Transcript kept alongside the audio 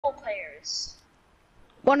pro players?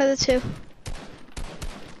 One of the two.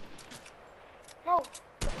 No.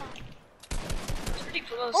 It's pretty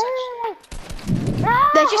close, Oh actually.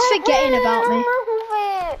 my. They're just forgetting about me. Move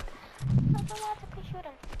it. I don't want to shoot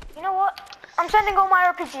him. You know what? I'm sending all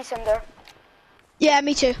my RPGs in there. Yeah,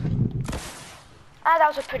 me too. Ah, that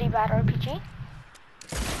was a pretty bad RPG.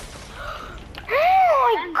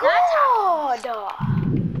 Oh my god!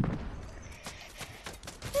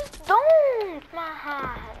 Just don't,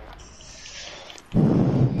 man.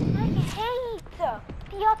 I hate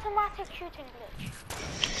the automatic shooting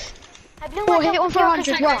glitch. I blew Oh, myself hit it one with for the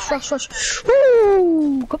 100. automatic- Rush.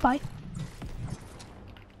 Woo! Goodbye.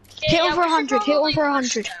 Okay, Hit one for we should 100. Hit one for probably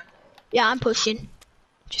push 100. them. Yeah, I'm pushing.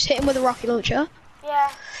 Just hit him with a rocket launcher. Yeah,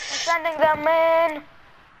 I'm sending them in.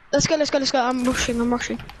 Let's go. I'm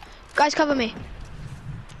rushing. Guys, cover me.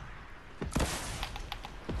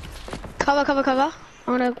 Cover.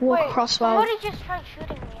 I'm gonna walk Wait, across while. somebody just tried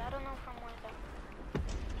shooting me. I don't know from where though.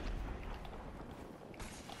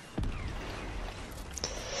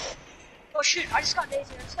 Oh shoot, I just got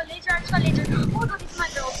laser. Oh no, these are my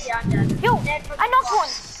girls. Yeah, I'm dead. Yo, Dead purple I knocked one.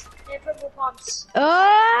 pumps. Dead purple pumps.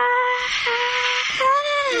 Ah!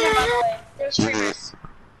 Yeah, by the way, there's streamers.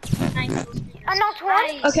 Nice little streamers. I knocked one.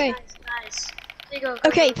 Nice, Okay. Nice. There you go.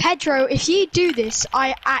 Okay, Pedro, if you do this,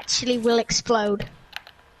 I actually will explode.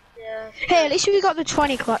 Yeah. Hey, at least we got the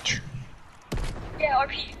 20 clutch. Yeah,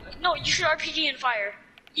 RPG. No, you should RPG and fire.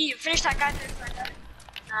 You finish that guy.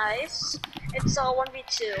 Nice. It's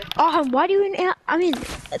 1v2. Oh, why do you?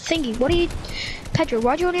 Thingy. What do you, Pedro?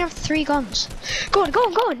 Why do you only have 3 guns? Go on.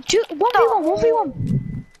 Do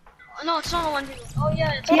 1v1. No, it's not a 1v1. Oh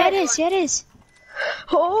yeah, it's Yeah, 1v1. it is.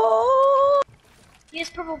 Oh, He has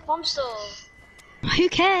purple pumps though. who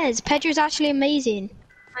cares? Pedro's actually amazing.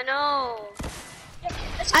 I know. Yeah,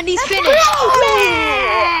 And he's finished.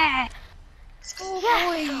 Yeah! let's go,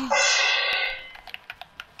 boys.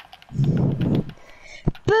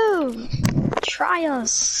 Boom! Try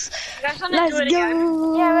us. You guys wanna Let's do it again?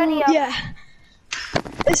 go. Yeah, ready up. Yeah.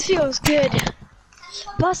 This feels good.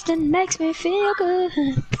 Boston makes me feel good.